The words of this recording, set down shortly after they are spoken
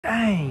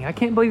Dang, I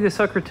can't believe this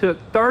sucker took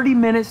 30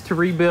 minutes to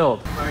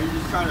rebuild. Are you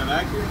just trying to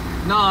vacuum?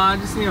 No, I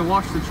just need to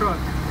wash the truck.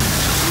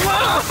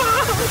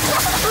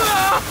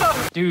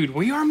 Dude,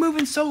 we are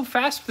moving so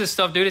fast with this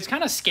stuff, dude. It's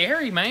kind of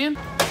scary, man.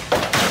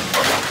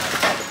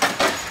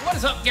 What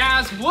is up,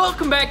 guys?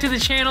 Welcome back to the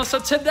channel. So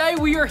today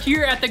we are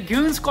here at the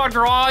Goon Squad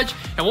garage,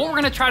 and what we're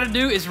gonna try to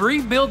do is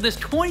rebuild this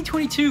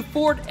 2022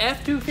 Ford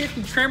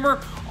F-250 trimmer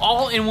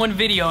all in one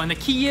video. And the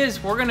key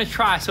is we're gonna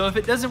try. So if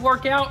it doesn't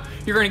work out,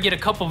 you're gonna get a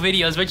couple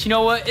videos, but you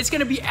know what? It's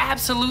gonna be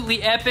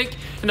absolutely epic.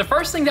 And the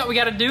first thing that we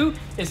gotta do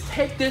is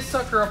take this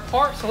sucker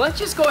apart. So let's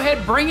just go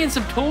ahead, bring in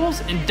some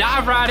tools and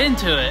dive right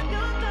into it.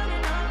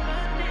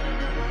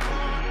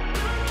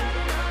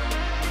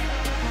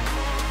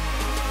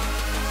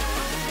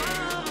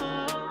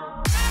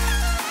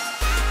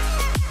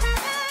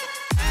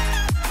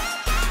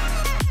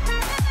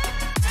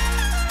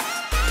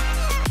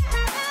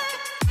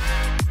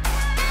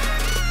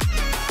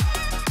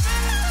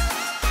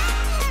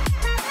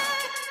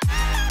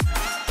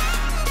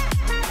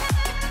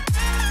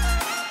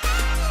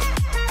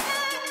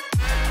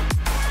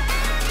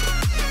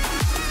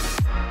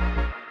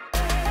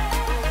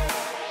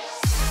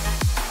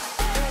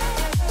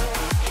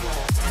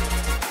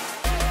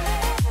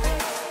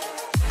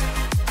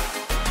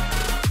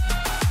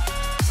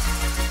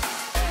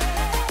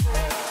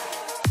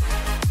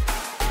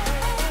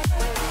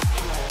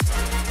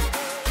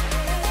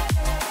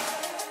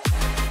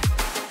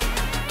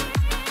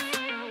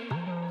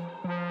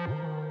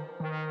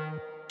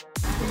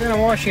 What kind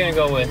of wash you gonna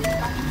go with?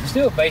 Just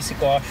do a basic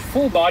wash,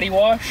 full body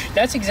wash.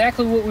 That's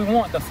exactly what we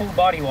want, the full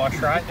body wash,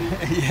 right?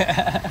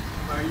 Yeah.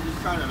 Are you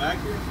just trying to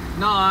vacuum?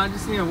 No, I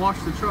just need to wash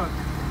the truck.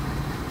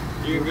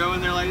 You can go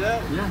in there like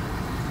that? Yeah.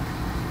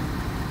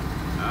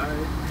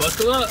 Alright.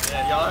 Buckle up.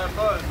 Yeah, y'all have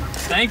fun.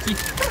 Thank you.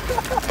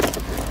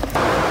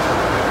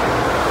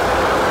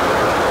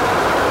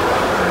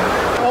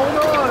 Hold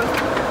on.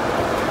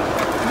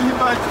 Need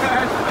my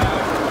trash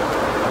bag.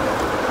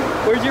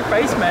 Where's your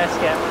face mask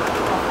at?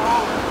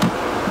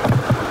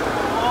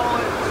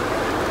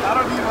 I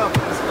don't need my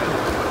face mask.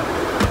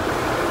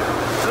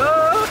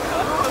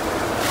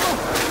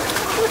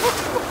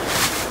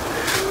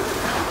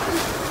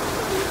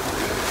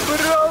 Put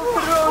it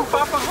on,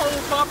 pop a hole,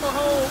 pop a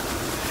hole.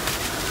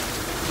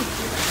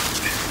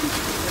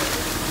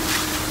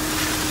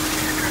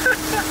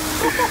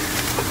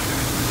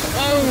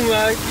 Oh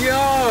my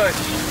gosh.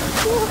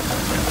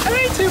 That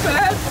ain't too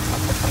bad.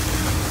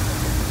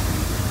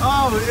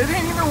 Oh, it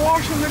ain't even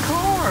washing the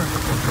car.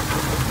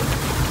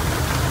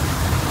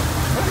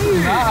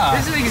 Dude, Nah.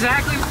 this is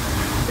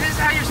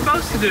how you're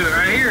supposed to do it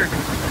right here.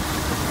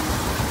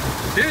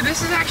 Dude,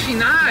 this is actually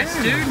nice,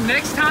 dude.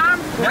 Next time,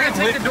 we're gonna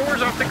take the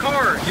doors off the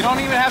car. You don't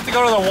even have to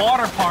go to the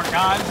water park,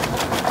 guys.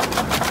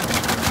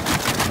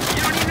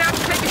 You don't even have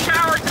to take a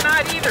shower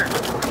tonight either.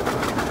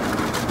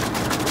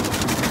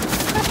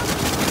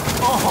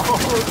 Oh,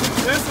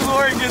 this is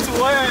where it gets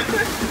wet.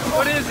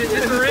 What is it?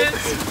 It's a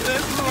rinse?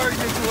 This is where it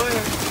gets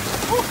wet.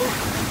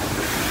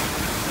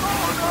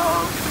 Oh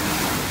no.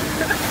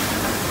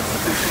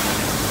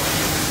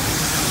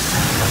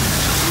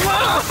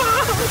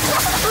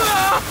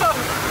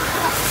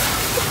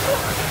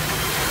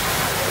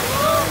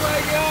 Oh my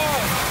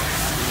god!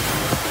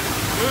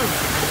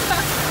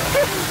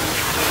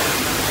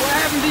 What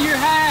happened to your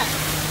hat?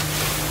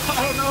 I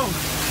don't know.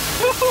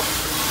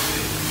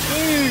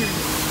 Dude!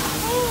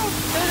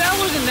 Hey, that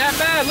wasn't that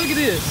bad. Look at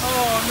this.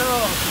 Oh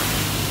no.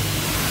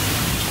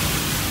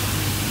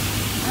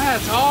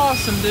 That's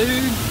awesome,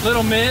 dude.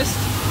 Little mist.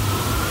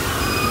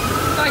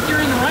 It's like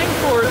you're in the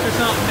rainforest or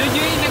something. Dude,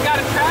 you ain't even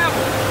gotta travel.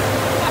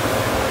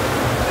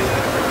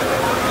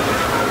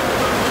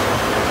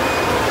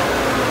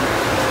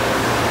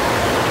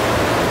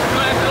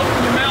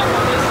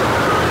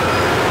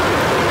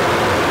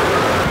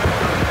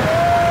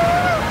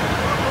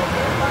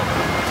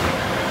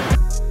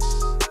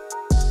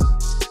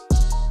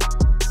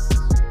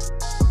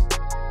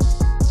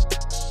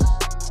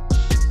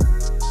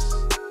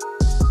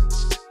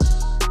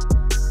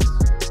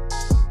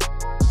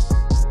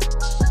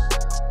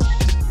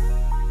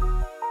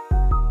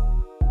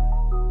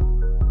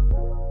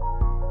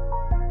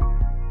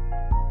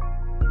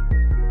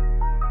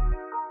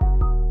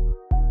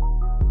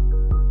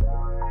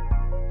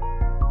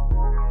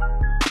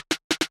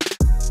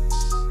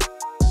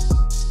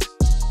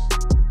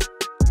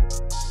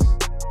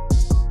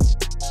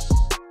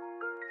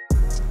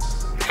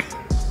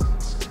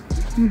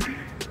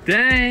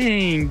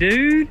 Dang,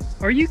 dude.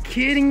 Are you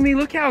kidding me?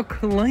 Look how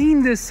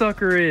clean this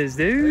sucker is,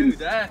 dude. Dude,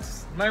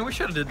 that's... Man, we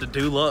should have did the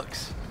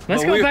Deluxe.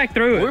 Let's go back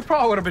through it. We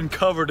probably would have been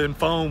covered in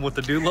foam with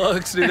the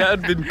Deluxe, dude. That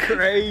would have been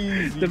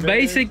crazy, The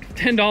basic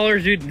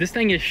 $10, dude, this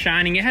thing is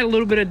shining. It had a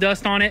little bit of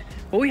dust on it,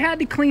 but we had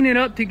to clean it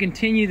up to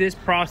continue this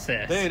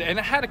process. Dude, and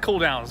it had to cool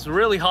down. It's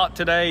really hot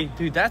today.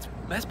 Dude, that's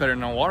better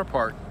than a water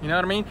park. You know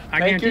what I mean?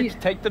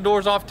 Take the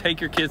doors off,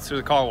 take your kids to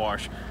the car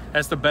wash.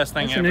 That's the best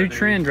thing ever. That's a new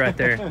trend right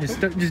there. Just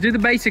do the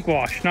basic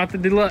wash, not the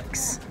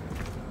deluxe.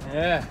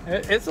 Yeah,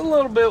 it's a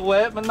little bit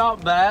wet, but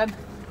not bad.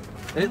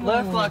 It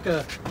left like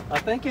a, I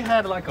think it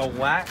had like a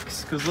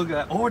wax, because look at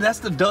that. Oh, that's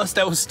the dust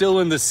that was still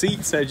in the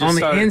seats that just on the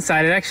started.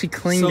 Inside. It actually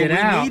cleaned it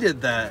out. So we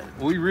needed that.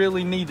 We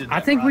really needed that. I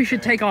think we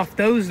should take off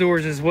those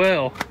doors as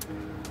well.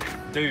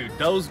 Dude,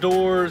 those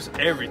doors,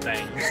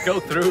 everything. Just go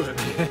through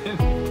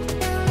it.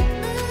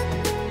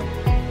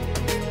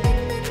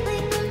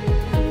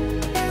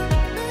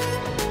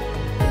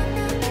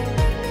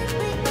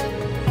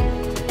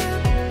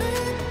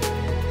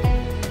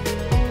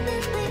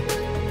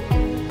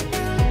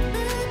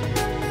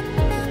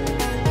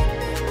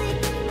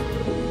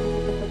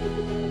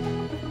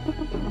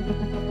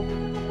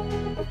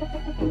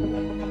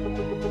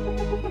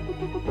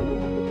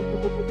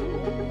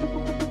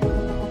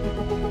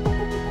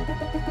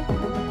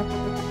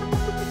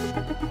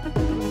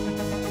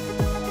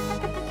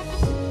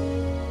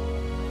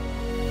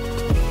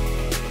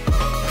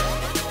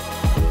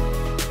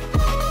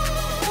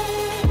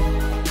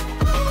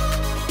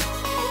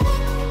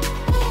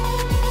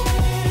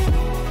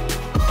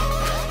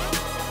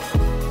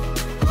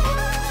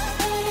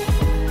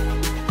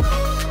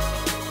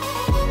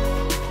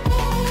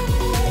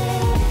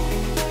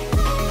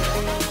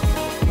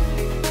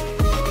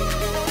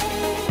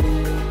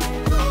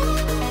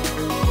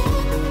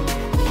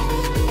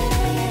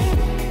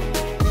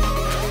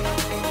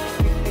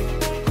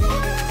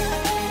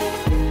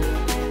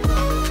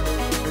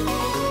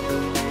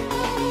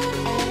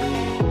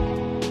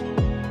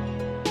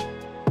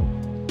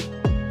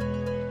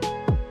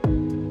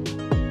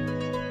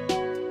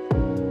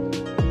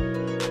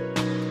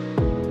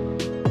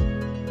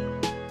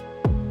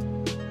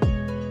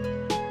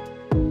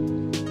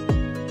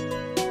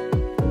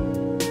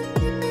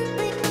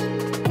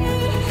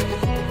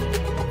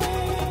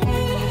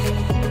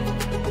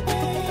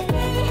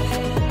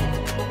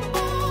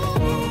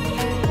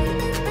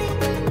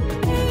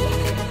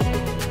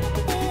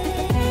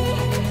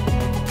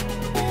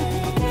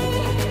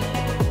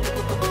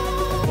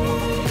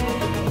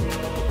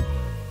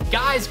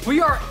 Guys,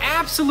 we are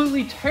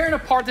absolutely tearing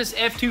apart this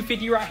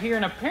F-250 right here,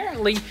 and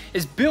apparently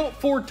is built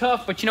Ford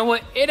tough, but you know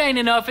what? It ain't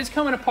enough. It's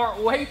coming apart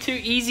way too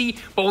easy,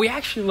 but we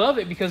actually love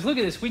it because look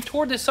at this. We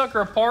tore this sucker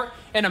apart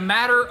in a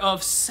matter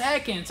of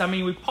seconds. I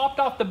mean, we popped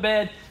off the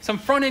bed, some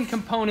front end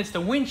components,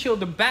 the windshield,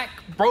 the back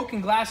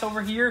broken glass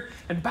over here,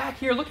 and back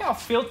here, look how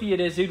filthy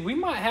it is, dude. We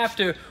might have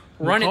to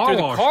run it through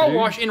the car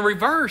wash in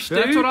reverse, dude.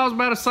 That's what I was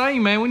about to say,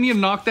 man. We need to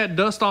knock that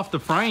dust off the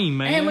frame,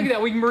 man. And look at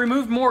that. We can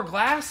remove more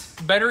glass,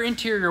 better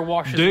interior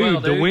wash as well,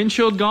 dude. Dude, the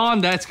windshield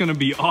gone, that's going to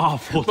be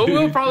awful, But dude.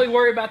 we'll probably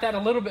worry about that a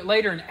little bit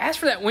later. And as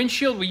for that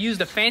windshield, we used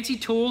the fancy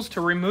tools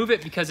to remove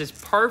it because it's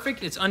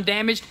perfect. It's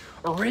undamaged,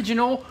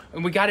 original,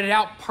 and we got it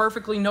out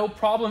perfectly, no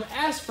problem.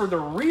 As for the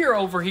rear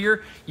over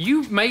here,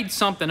 you made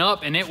something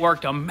up and it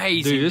worked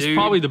amazing, dude. This is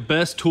probably the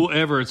best tool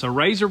ever. It's a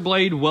razor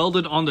blade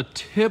welded on the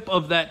tip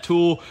of that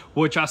tool,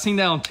 which I seen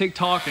that on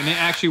TikTok, and it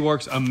actually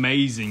works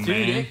amazing,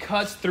 dude, man. It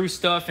cuts through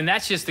stuff, and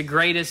that's just the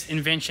greatest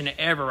invention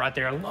ever right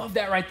there. I love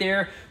that right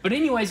there. But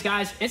anyways,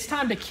 guys, it's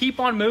time to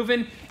keep on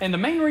moving, and the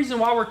main reason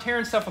why we're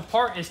tearing stuff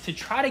apart is to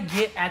try to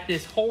get at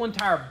this whole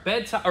entire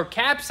bedside or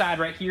cab side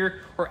right here,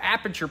 or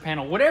aperture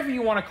panel, whatever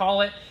you want to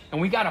call it, and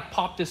we got to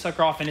pop this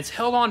sucker off, and it's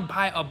held on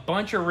by a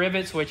bunch of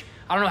rivets, which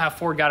I don't know how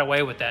Ford got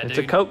away with that, dude. It's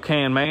a Coke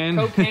can, man.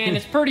 Coke can.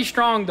 It's pretty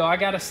strong, though, I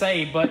gotta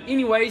say. But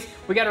anyways,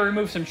 we gotta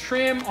remove some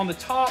trim on the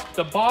top,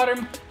 the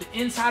bottom, the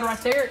inside right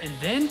there, and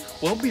then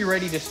we'll be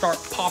ready to start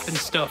popping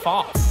stuff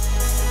off.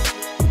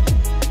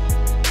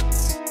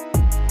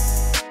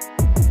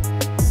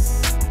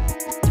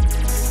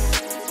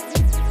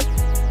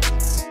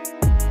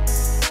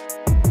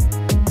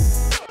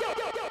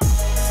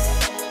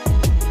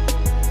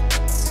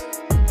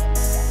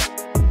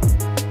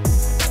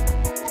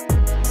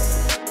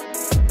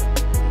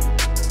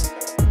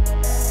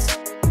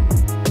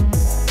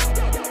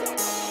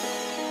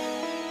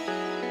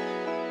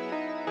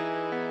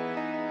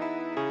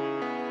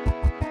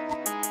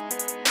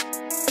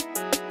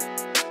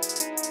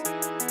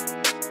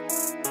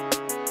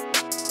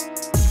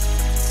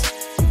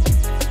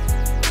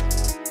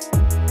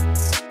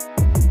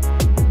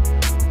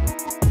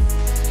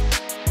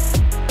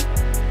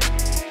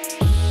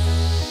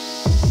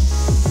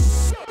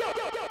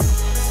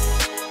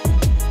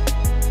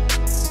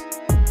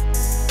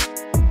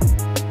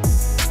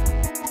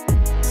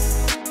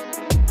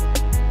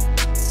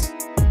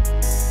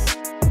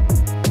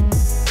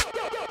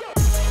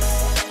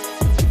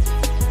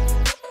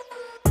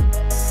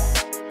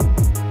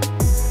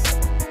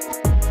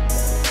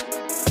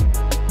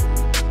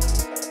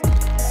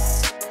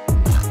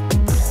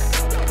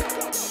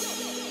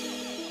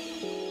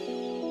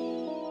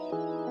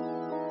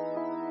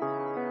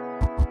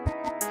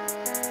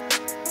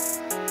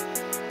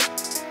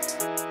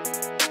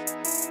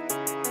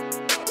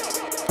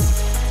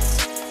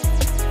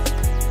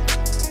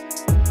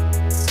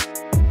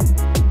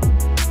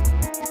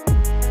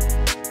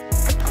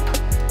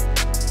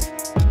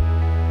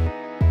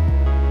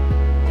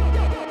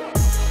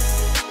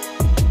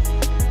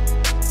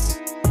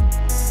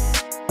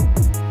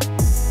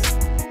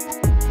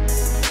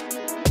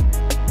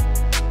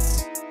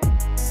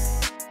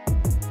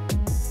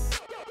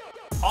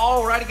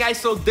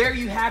 guys, so there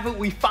you have it.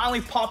 We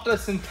finally popped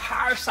this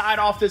entire side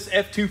off this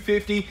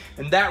F-250,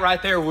 and that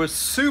right there was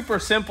super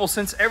simple.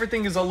 Since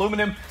everything is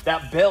aluminum,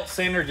 that belt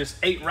sander just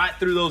ate right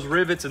through those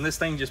rivets, and this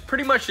thing just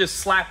pretty much just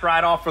slapped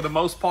right off for the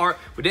most part.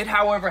 We did,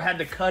 however, had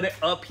to cut it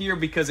up here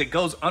because it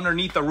goes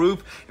underneath the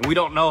roof, and we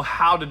don't know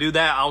how to do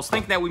that. I was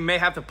thinking that we may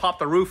have to pop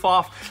the roof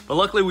off, but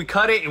luckily we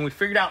cut it, and we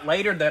figured out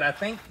later that I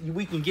think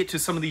we can get to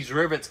some of these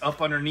rivets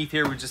up underneath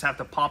here. We just have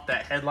to pop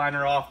that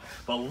headliner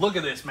off. But look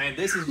at this, man.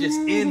 This is just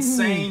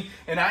insane.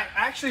 And I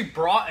actually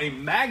brought a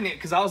magnet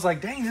because I was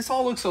like, dang, this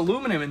all looks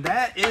aluminum, and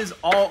that is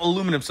all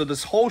aluminum. So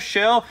this whole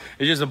shell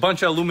is just a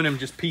bunch of aluminum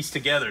just pieced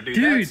together, dude.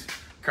 That's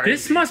crazy.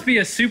 This must be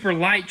a super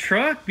light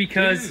truck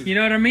because, you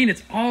know what I mean?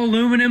 It's all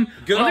aluminum.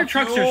 Good Other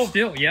trucks are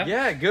steel,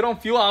 Yeah, good on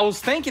fuel. I was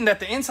thinking that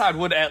the inside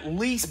would at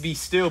least be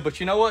steel, but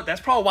you know what?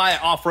 That's probably why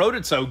it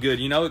off-roaded so good.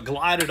 You know, it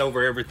glided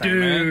over everything,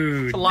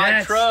 man. It's a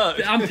light truck.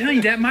 I'm telling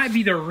you, that might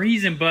be the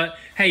reason, but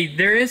hey,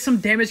 there is some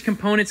damaged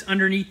components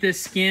underneath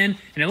this skin,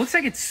 and it looks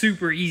like it's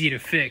super easy to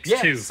fix,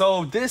 too.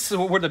 So this is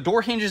where the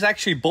door hinges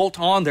actually bolt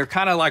on. They're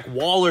kind of like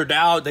wallered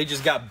out. They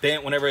just got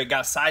bent whenever it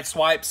got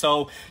sideswiped.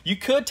 So you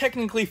could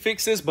technically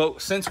fix this,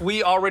 but since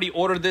we already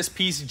ordered this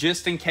piece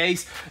just in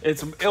case,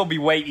 it'll be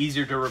way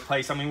easier to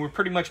replace. I mean, we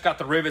pretty much got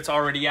the rivets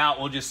already out.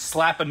 We'll just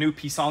slap a new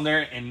piece on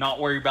there and not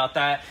worry about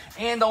that.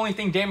 And the only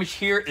thing damaged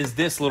here is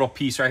this little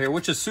piece right here,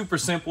 which is super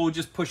simple. We'll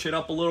just push it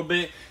up a little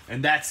bit,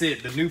 and that's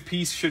it. The new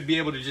piece should be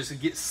able to just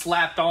get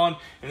slapped on,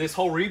 and this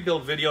whole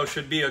rebuild video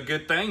should be a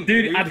good thing,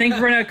 dude. I think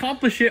we're gonna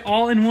accomplish it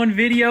all in one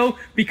video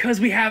because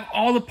we have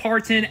all the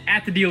parts in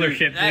at the dealership,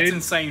 dude. That's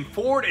insane.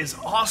 Ford is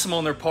awesome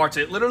on their parts.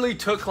 It literally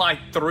took like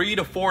 3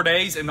 to 4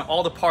 days, and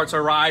all the parts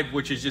arrived,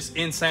 which is just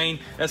insane.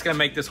 That's gonna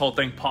make this whole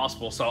thing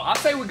possible. So I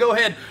say we go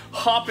ahead,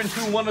 hop into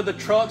one of the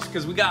trucks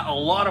because we got a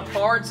lot of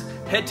parts,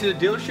 head to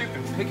the dealership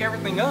and pick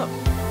everything up.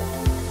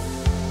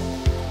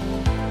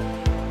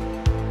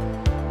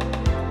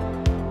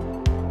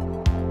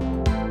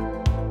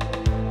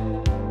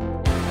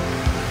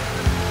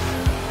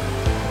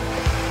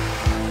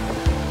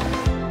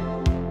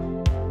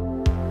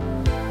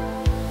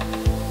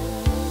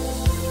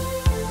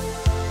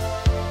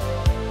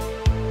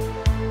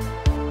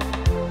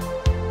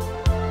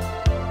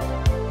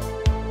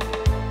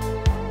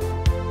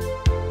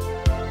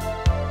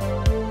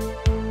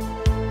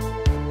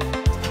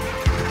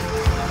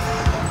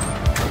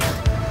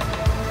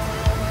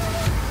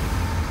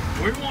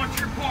 We want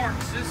your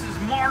parts. This is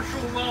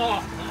martial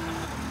law.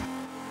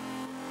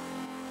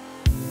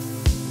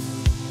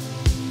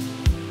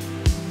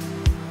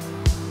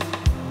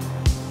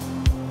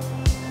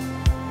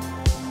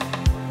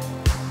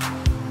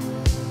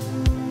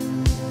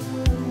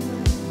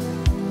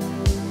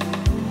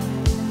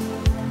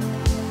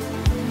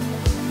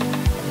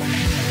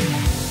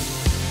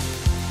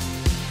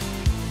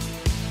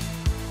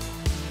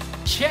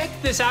 Check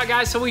this out,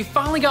 guys. So we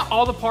finally got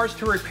all the parts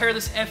to repair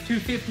this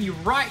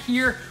F-250 right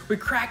here. We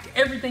cracked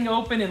everything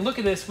open, and look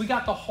at this. We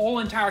got the whole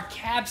entire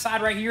cab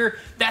side right here.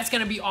 That's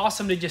gonna be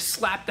awesome to just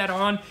slap that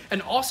on.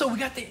 And also we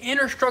got the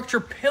inner structure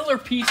pillar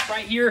piece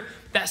right here.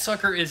 That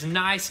sucker is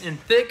nice and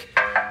thick,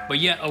 but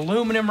yet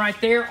aluminum right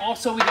there.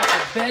 Also, we got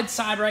the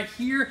bedside right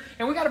here,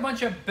 and we got a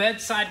bunch of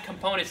bedside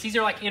components. These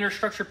are like inner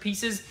structure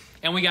pieces,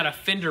 and we got a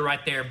fender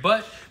right there.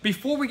 But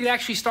before we could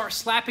actually start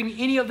slapping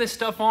any of this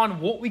stuff on,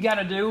 what we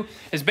gotta do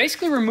is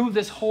basically remove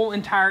this whole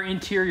entire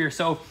interior.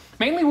 So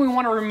mainly we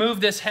wanna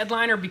remove this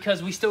headliner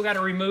because we still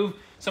gotta remove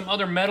some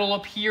other metal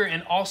up here,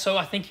 and also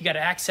I think you gotta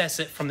access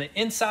it from the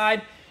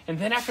inside. And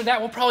then after that,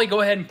 we'll probably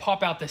go ahead and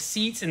pop out the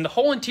seats and the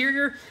whole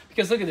interior,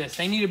 because look at this,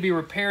 they need to be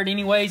repaired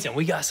anyways, and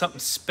we got something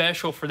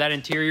special for that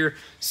interior.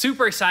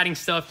 Super exciting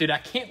stuff, dude. I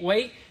can't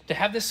wait to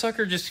have this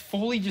sucker just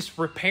fully just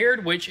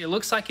repaired, which it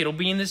looks like it'll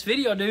be in this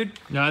video, dude.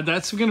 No,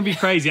 that's gonna be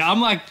crazy.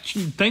 I'm like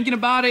thinking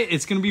about it.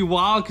 It's gonna be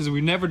wild because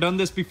we've never done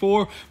this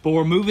before, but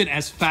we're moving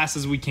as fast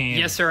as we can.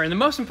 Yes, sir. And the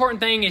most important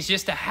thing is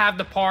just to have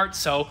the parts.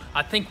 So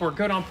I think we're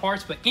good on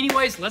parts. But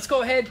anyways, let's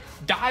go ahead,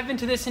 dive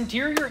into this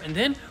interior, and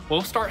then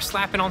we'll start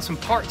slapping on some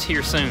parts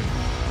here soon.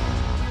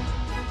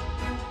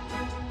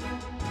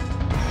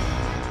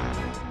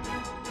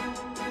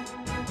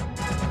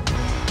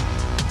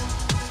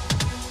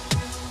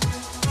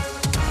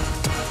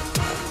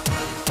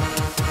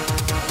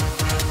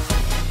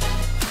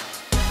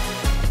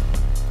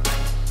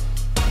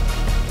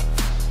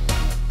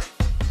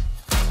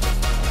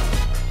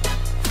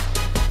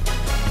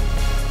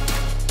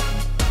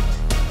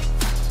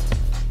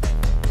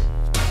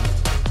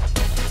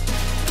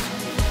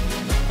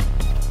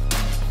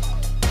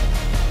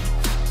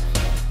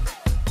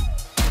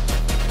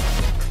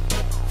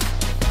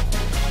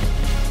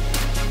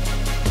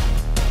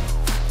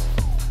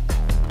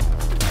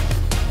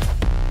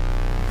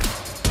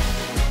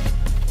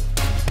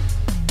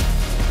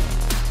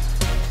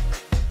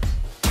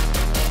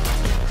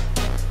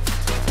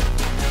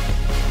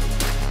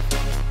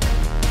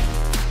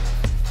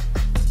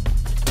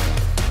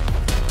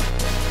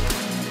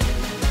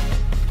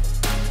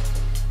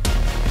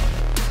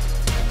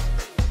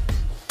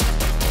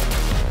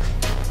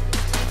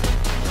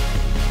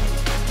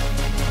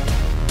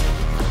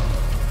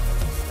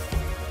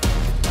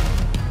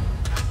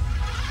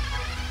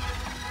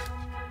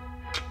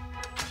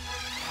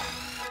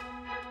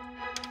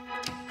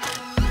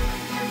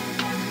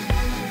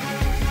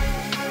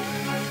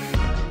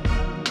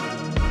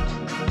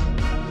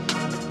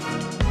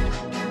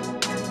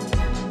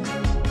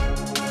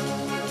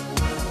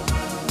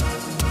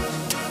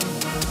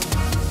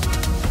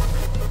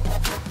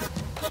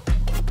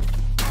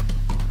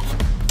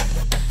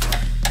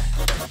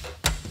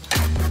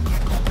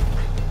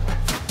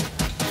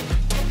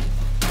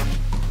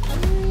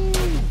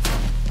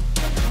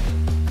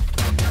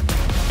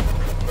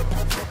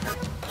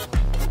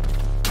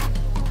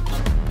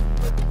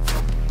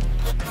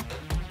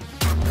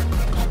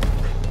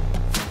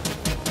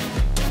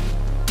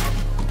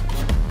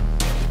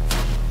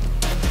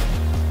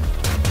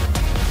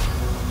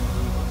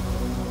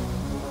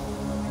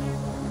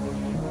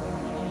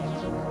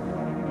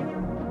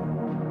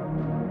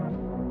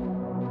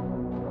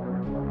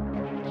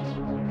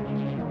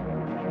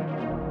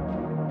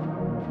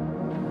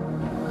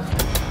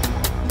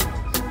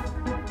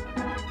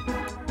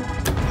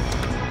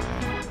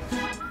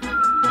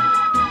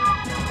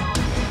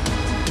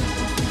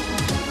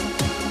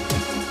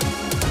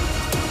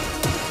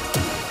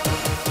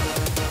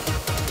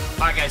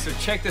 guys, so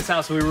check this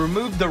out. So we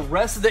removed the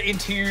rest of the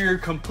interior,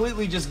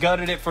 completely just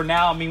gutted it for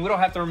now. I mean, we don't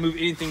have to remove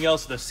anything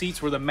else. The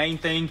seats were the main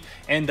thing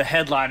and the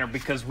headliner,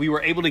 because we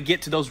were able to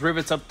get to those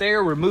rivets up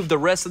there, remove the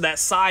rest of that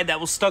side that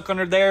was stuck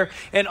under there,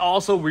 and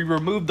also we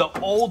removed the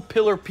old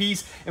pillar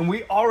piece, and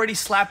we already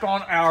slapped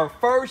on our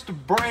first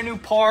brand new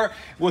part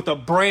with a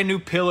brand new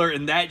pillar,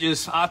 and that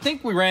just, I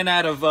think we ran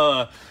out of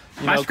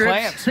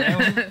clamps,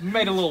 man. We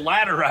made a little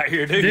ladder right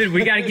here, dude. Dude,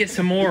 we got to get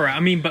some more. I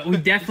mean, but we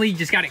definitely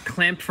just got it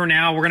clamped for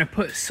now. We're going to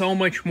put so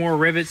much more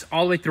rivets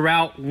all the way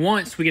throughout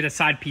once we get a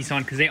side piece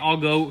on, because they all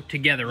go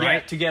together,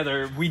 right? Yeah,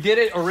 together. We did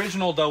it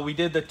original, though. We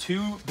did the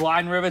 2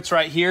 blind rivets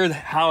right here,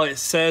 how it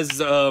says,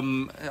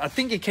 I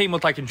think it came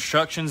with like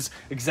instructions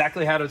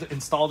exactly how to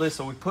install this.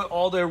 So we put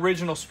all the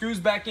original screws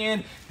back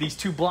in, these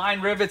 2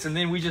 blind rivets, and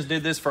then we just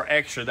did this for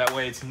extra. That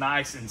way it's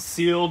nice and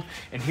sealed.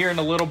 And here in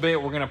a little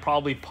bit, we're going to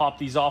probably pop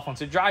these off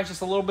once it dries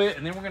just a little bit,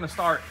 and then we're gonna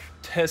start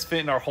test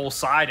fitting our whole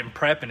side and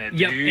prepping it, dude.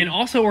 Yep, and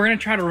also we're gonna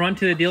try to run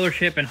to the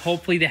dealership and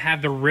hopefully they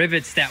have the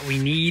rivets that we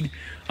need,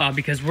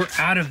 because we're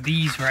out of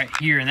these right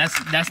here, and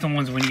that's the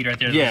ones we need right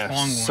there. Yeah, those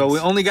long ones. So we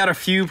only got a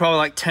few, probably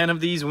like 10 of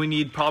these. We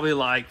need probably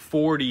like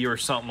 40 or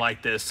something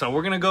like this. So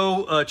we're gonna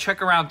go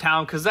check around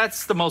town, because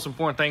that's the most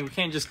important thing. We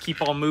can't just keep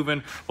on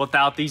moving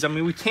without these. I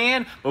mean, we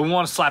can, but we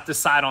want to slap this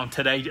side on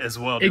today as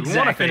well, dude. Exactly. We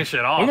want to finish it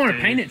off. We want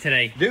to paint it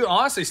today, dude.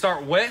 Honestly,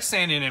 start wet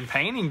sanding and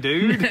painting,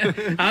 dude.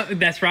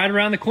 That's right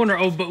around the corner.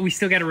 Oh, but we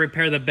still got to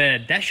repair the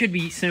bed. That should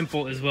be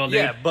simple as well, dude.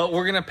 Yeah, but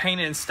we're gonna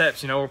paint it in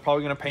steps. You know, we're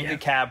probably gonna paint the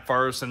cab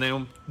first, and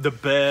then the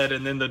bed,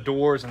 and then the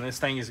doors, and this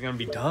thing is gonna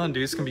be done,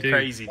 dude. It's gonna be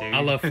crazy, dude. I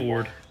love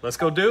Ford. Let's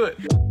go do it.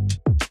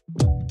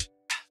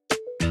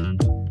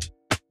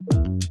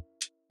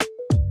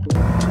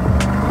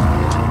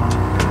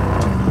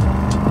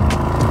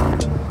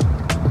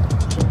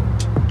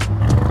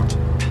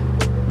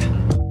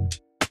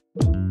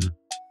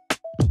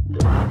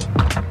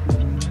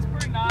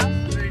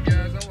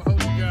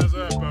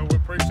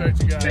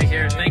 Take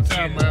care. Thank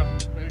you, man.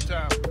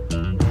 Anytime.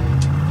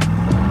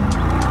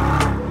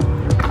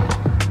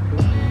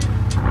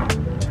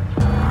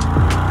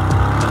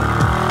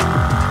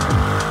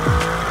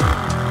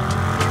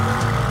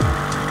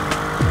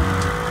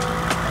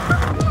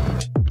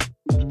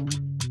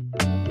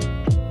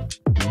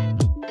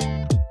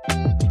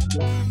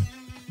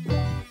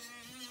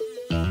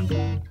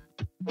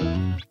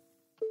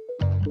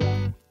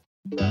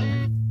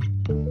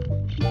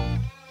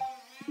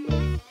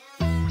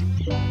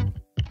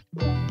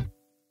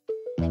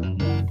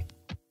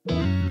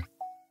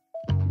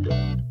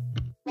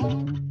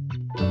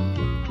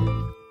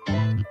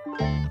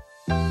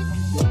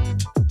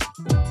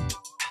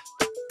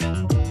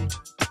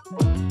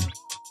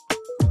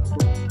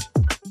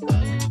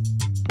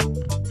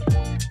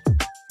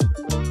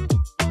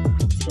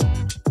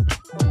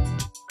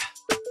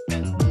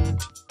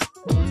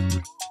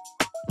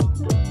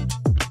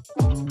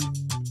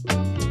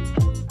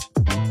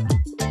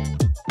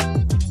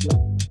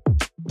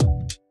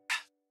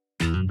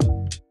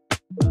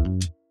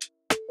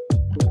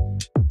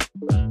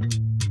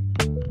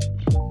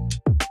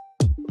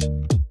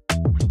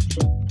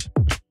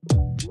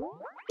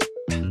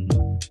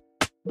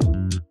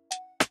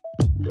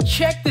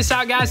 Check this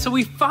out, guys. So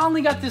we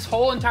finally got this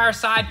whole entire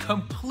side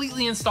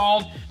completely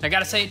installed. And I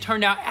gotta say, it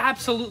turned out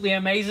absolutely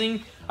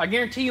amazing. I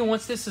guarantee you,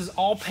 once this is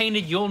all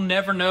painted, you'll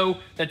never know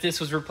that this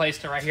was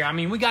replaced right here. I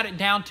mean, we got it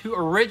down to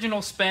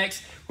original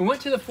specs. We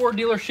went to the Ford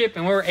dealership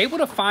and we were able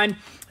to find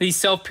these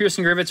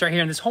self-piercing rivets right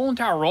here. And this whole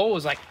entire roll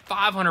was like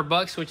 500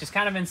 bucks, which is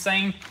kind of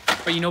insane.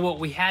 But you know what?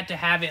 We had to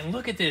have it. And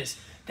look at this.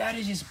 That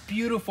is just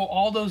beautiful.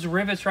 All those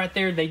rivets right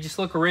there, they just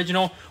look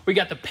original. We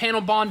got the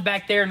panel bond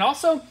back there. And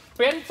also,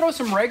 we had to throw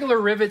some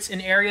regular rivets in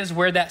areas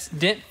where that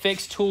dent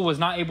fix tool was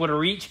not able to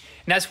reach.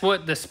 And that's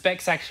what the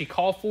specs actually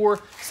call for.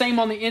 Same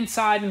on the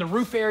inside in the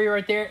roof area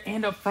right there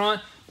and up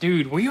front.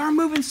 Dude, we are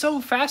moving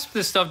so fast with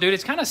this stuff, dude.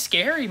 It's kind of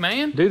scary,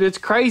 man. Dude, it's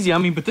crazy. I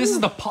mean, but this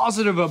is the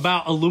positive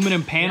about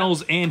aluminum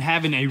panels and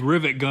having a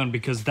rivet gun,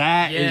 because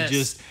that is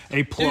just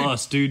a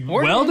plus, dude.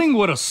 Welding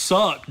would have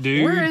sucked,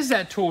 dude. Where is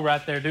that tool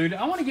right there, dude?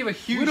 I want to give a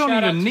huge shout out.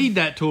 We don't even need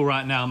that tool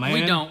right now, man.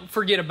 We don't.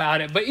 Forget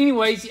about it. But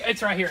anyways,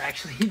 it's right here,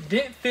 actually.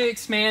 Dent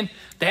fix, man.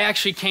 They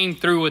actually came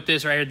through with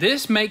this right here.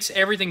 This makes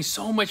everything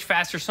so much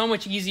faster, so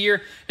much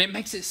easier, and it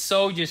makes it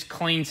so just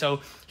clean.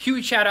 So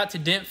huge shout out to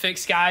Dent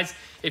Fix, guys.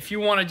 If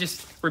you want to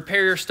just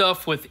repair your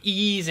stuff with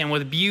ease and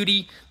with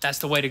beauty, that's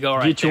the way to go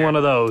right there. Get you one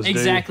of those,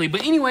 exactly. Dude.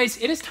 But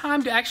anyways, it is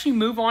time to actually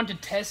move on to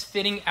test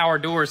fitting our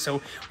doors.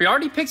 So we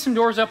already picked some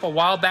doors up a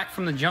while back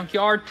from the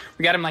junkyard.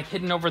 We got them like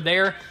hidden over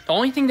there. The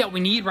only thing that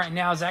we need right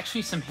now is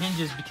actually some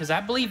hinges, because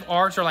I believe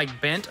ours are like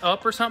bent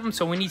up or something.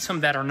 So we need some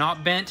that are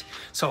not bent.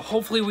 So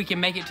hopefully we can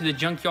make it to the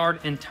junkyard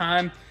in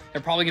time.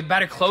 They're probably about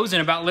to close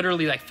in about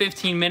literally like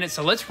 15 minutes.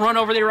 So let's run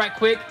over there right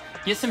quick,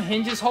 get some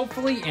hinges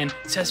hopefully, and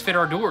test fit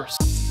our doors.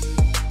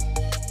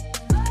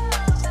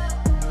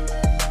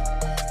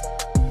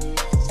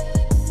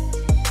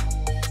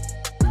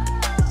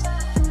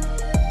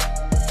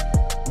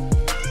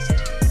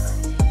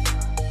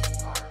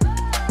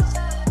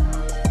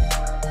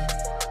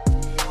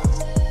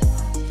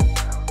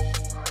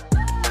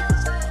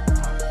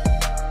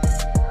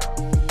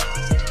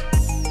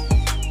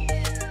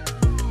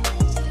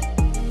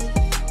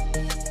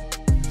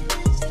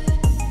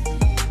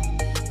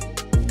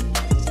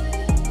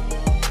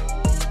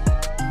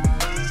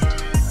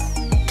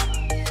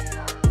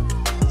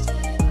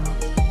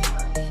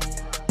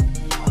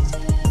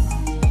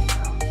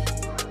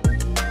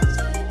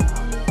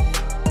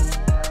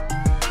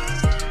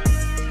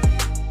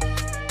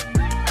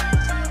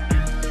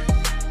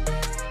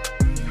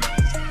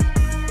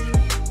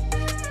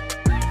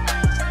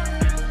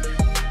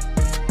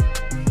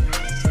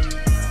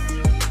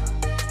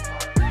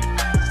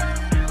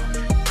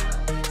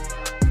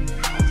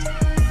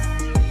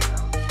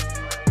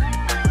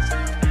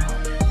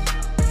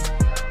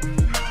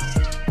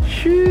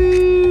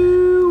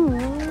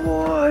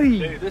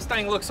 this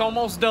thing looks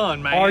almost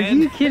done, man. Are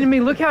you kidding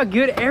me? Look how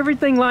good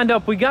everything lined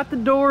up. We got the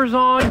doors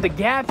on. The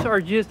gaps are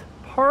just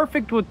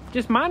perfect with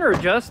just minor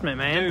adjustment,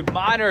 man. Dude,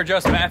 minor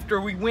adjustment. After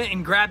we went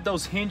and grabbed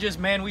those hinges,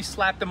 man, we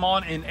slapped them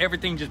on and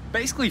everything just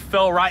basically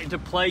fell right into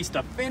place.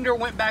 The fender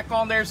went back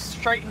on there,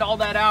 straightened all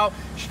that out,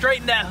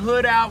 straightened that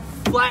hood out,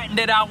 flattened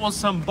it out with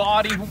some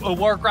body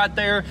work right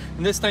there,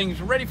 and this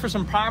thing's ready for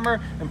some primer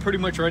and pretty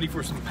much ready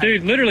for some paint.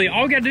 Dude, literally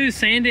all we gotta do is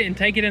sand it and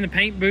take it in the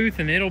paint booth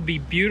and it'll be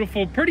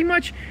beautiful. Pretty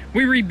much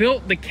we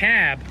rebuilt the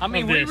cab. I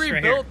mean, we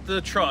rebuilt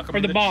the truck. I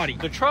mean, the body.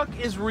 The truck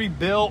is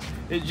rebuilt,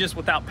 it's just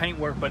without paint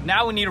work, but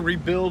now we need to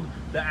rebuild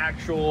the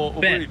actual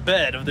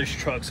bed of this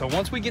truck. So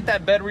once we get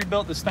that bed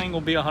rebuilt, this thing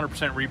will be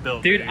 100%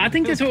 rebuilt. Dude, I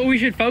think that's what we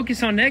should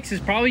focus on next, is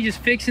probably just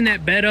fixing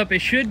that bed up. It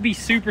should be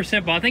super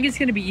simple. I think it's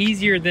gonna be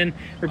easier than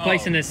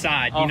replacing this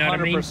side, you know what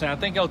I mean? 100%. I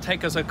think it'll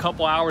take us a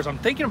couple hours. I'm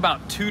thinking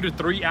about 2 to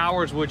 3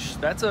 hours, which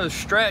that's a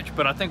stretch,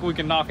 but I think we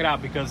can knock it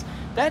out because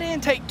that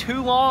didn't take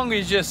too long.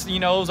 It's just, you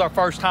know, it was our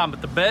first time.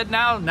 But the bed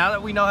now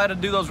that we know how to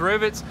do those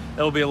rivets,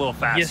 it'll be a little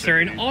faster. Yes, sir.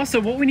 And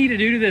also what we need to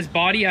do to this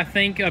body, I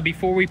think,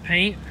 before we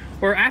paint,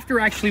 or after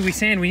actually we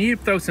sand, we need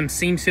to throw some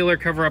seam sealer,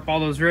 cover up all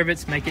those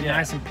rivets, make it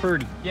nice and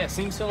pretty. Yeah,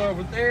 seam sealer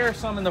over there,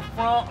 some in the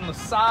front, on the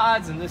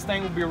sides, and this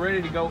thing will be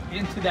ready to go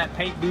into that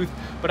paint booth.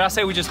 But I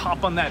say we just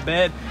hop on that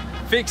bed,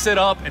 fix it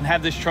up, and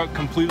have this truck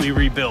completely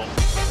rebuilt.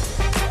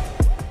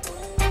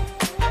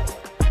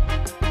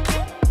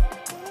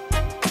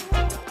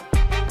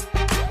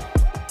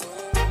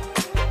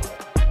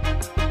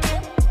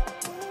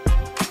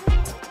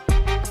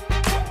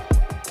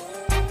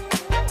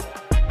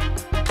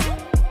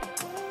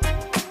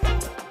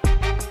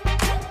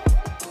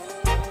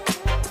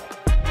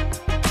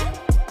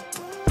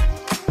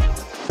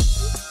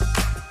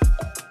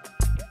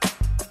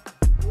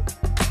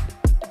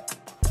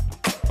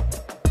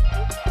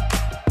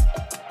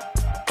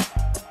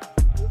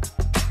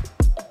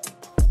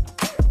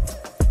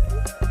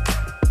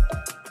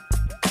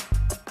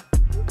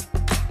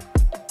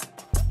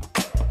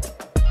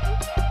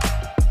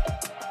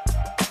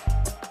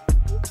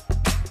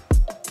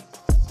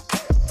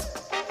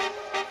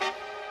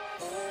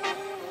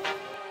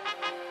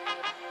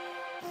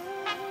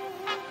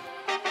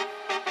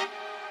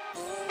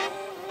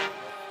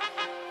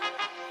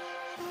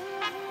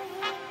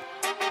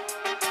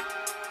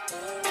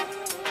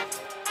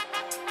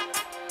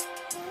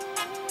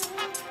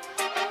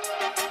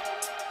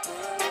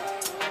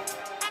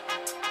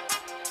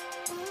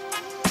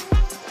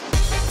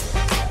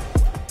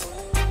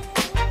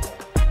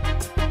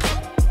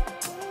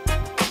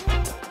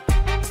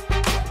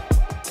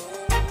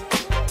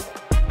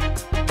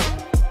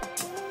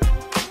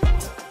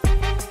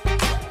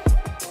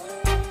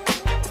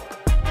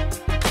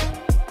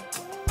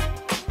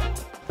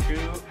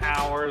 2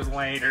 hours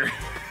later.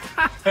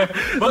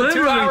 But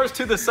 2 hours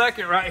to the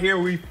second right here,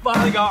 we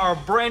finally got our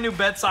brand new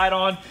bedside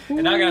on.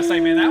 And I gotta say,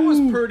 man, that was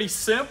pretty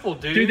simple,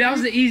 dude. Dude, that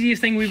was the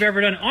easiest thing we've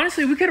ever done.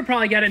 Honestly, we could have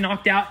probably got it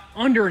knocked out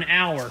under an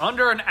hour.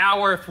 Under an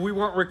hour if we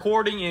weren't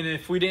recording and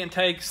if we didn't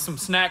take some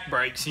snack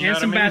breaks, you know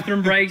what I mean? And some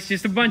bathroom breaks,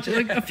 just a bunch of,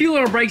 like, a few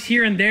little breaks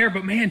here and there,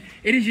 but man,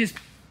 it is just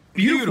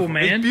beautiful,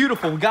 man. It's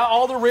beautiful. We got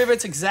all the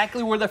rivets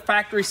exactly where the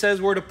factory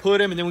says where to put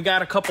them, and then we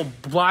got a couple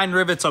blind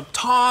rivets up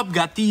top.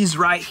 Got these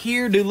right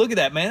here, dude. Look at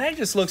that, man. That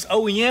just looks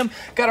OEM.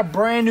 Got a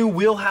brand new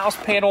wheelhouse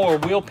panel or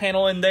wheel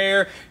panel in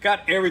there.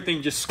 Got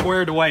everything just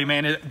squared away,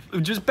 man. It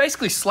just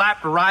basically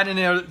slapped right in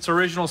its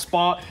original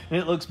spot, and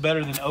it looks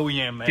better than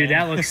OEM, man. Dude,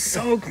 that looks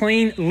so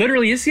clean.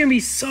 Literally, it's gonna be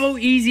so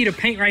easy to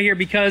paint right here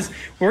because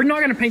we're not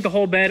gonna paint the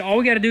whole bed. All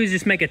we gotta do is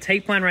just make a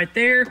tape line right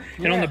there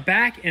and on the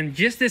back, and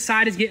just this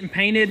side is getting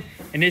painted,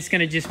 and it's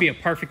gonna just be a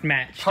perfect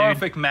match.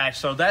 Perfect match.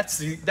 So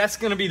that's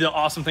gonna be the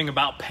awesome thing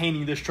about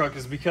painting this truck,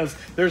 is because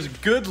there's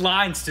good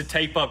lines to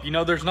tape up. You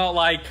know, there's not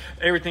like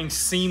everything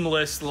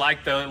seamless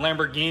like the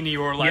Lamborghini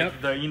or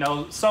like the, you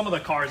know, some of the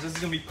cars. This is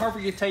gonna be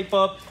perfect to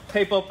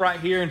tape up right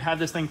here and have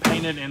this thing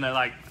painted in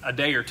like a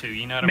day or two,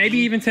 you know what I mean? Maybe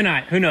even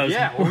tonight, who knows?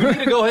 Yeah, well, we need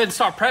to go ahead and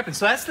start prepping.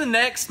 So that's the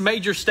next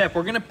major step.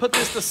 We're gonna put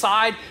this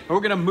aside and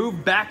we're gonna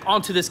move back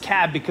onto this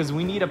cab because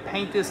we need to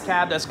paint this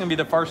cab. That's gonna be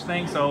the first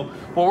thing. So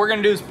what we're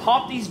gonna do is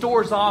pop these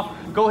doors off,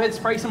 go ahead and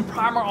spray some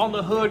primer on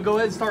the hood, go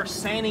ahead and start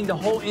sanding the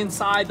whole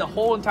inside, the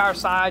whole entire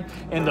side,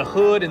 and the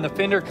hood and the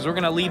fender, because we're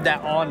gonna leave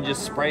that on and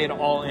just spray it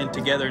all in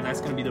together, and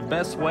that's gonna be the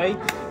best way.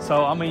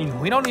 So, I mean,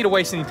 we don't need to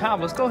waste any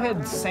time. Let's go ahead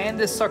and sand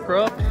this sucker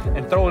up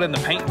and throw it in the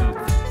paint booth.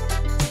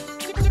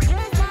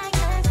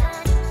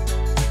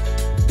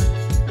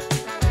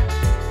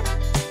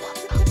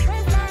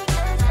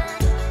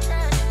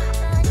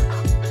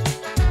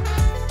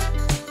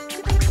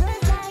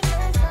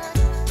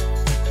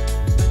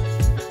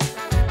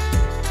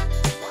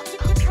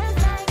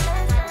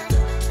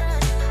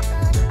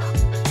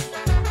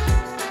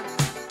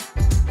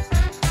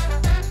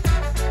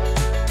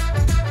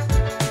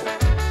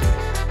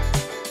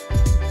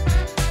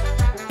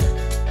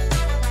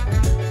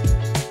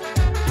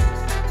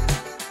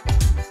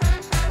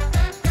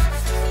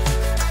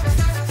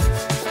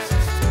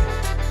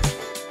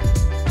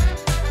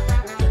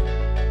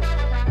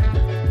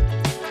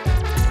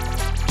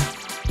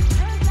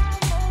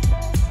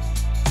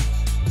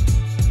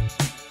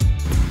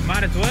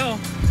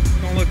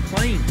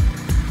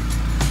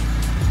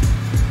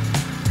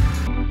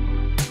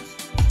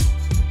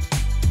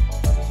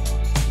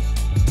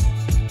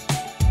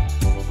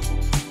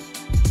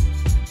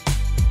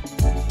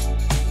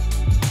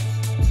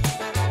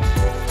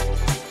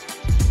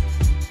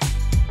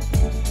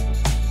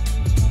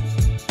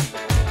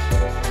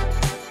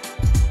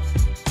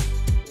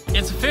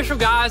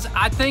 guys,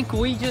 I think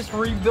we just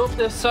rebuilt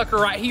this sucker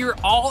right here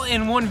all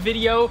in one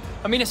video.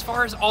 I mean, as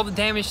far as all the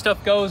damage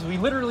stuff goes, we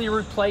literally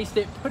replaced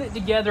it, put it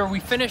together,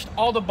 we finished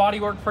all the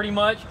bodywork pretty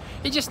much.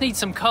 It just needs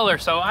some color,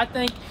 so I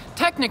think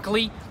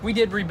technically we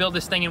did rebuild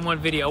this thing in one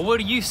video. What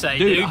do you say,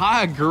 dude?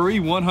 I agree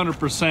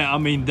 100%. I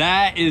mean,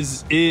 that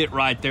is it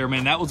right there,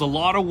 man. That was a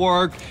lot of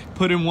work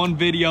put in one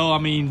video. I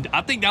mean,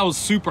 I think that was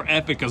super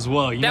epic as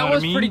well. You know what I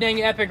mean? That was pretty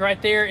dang epic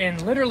right there. And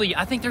literally,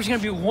 I think there's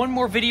gonna be one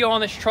more video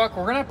on this truck.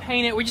 We're gonna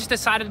paint it. We just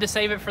decided to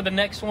save it for the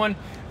next one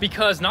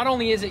because not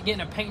only is it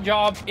getting a paint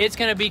job, it's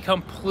gonna be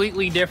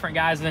completely different,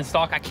 guys, than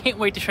stock. I can't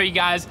wait to show you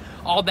guys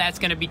all that's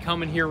gonna be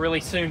coming here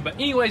really soon. But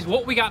anyways,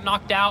 what we got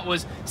knocked out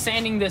was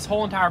sanding this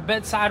whole entire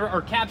bedside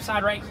or cab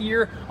side right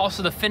here,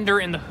 also the fender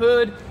and the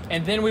hood,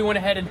 and then we went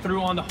ahead and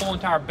threw on the whole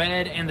entire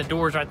bed and the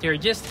doors right there,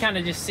 just to kind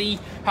of just see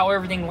how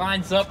everything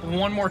lines up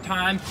one more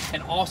time.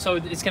 And also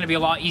it's gonna be a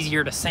lot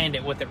easier to sand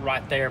it with it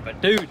right there.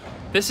 But dude,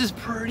 this is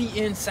pretty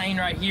insane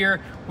right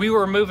here. We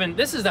were moving,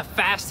 this is the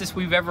fastest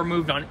we've ever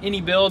moved on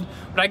any build,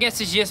 but I guess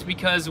it's just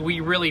because we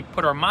really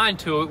put our mind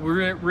to it. We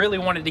really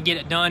wanted to get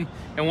it done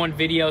in one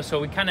video, so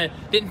we kind of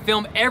didn't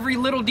film every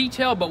little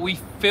detail, but we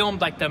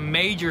filmed like the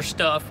major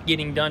stuff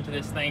getting done to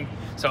this thing.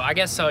 So I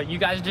guess you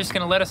guys are just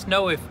gonna let us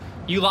know if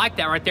you like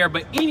that right there.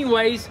 But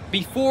anyways,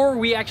 before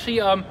we actually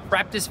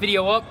wrap this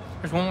video up,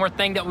 there's one more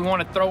thing that we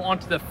want to throw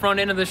onto the front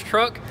end of this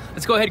truck.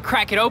 Let's go ahead and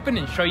crack it open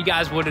and show you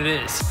guys what it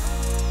is.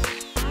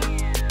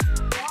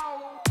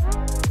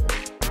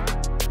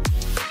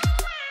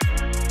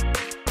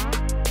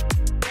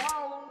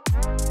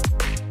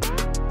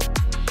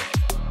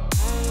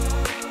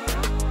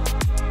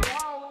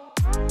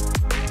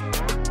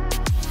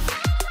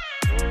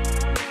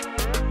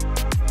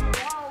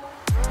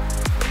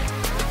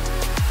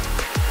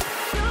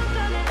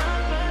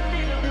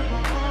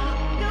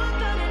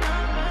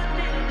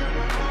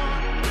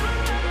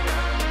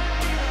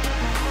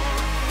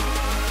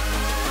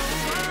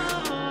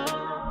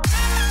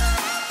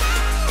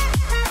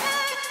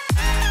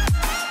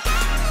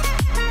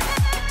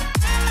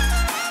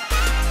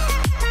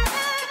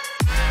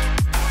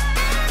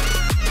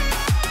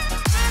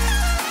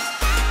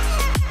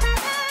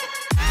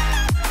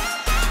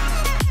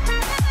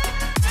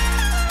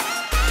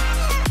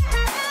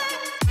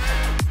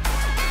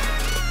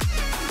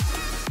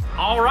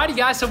 Alrighty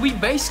guys, so we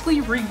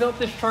basically rebuilt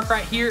this truck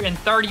right here in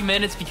 30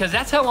 minutes because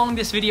that's how long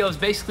this video is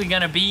basically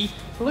gonna be.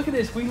 So look at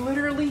this, we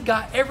literally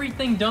got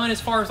everything done as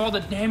far as all the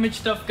damage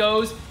stuff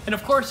goes. And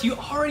of course, you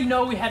already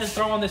know we had to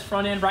throw on this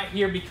front end right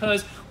here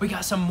because we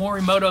got some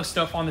Morimoto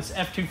stuff on this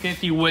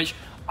F-250, which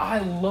I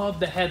love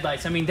the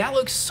headlights. I mean, that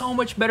looks so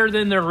much better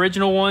than the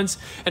original ones.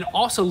 And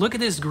also look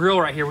at this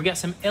grill right here. We got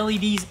some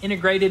LEDs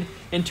integrated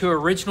into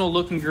original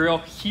looking grill.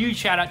 Huge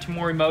shout out to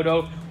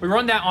Morimoto. We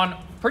run that on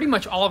pretty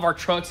much all of our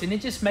trucks and it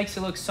just makes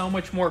it look so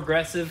much more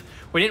aggressive.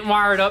 We didn't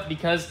wire it up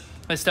because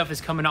this stuff is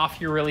coming off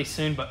here really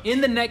soon. But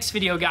in the next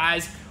video,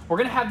 guys, we're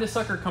gonna have this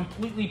sucker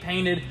completely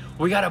painted.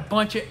 We got a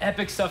bunch of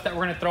epic stuff that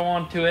we're gonna throw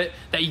onto it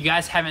that you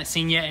guys haven't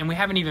seen yet and we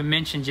haven't even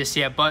mentioned just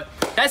yet. But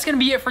that's gonna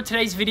be it for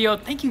today's video.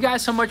 Thank you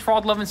guys so much for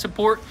all the love and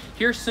support.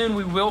 Here soon,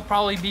 we will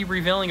probably be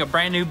revealing a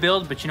brand new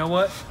build, but you know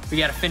what? We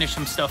gotta finish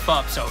some stuff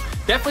up. So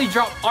definitely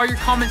drop all your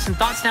comments and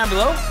thoughts down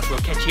below. We'll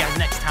catch you guys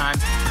next time.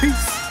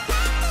 Peace.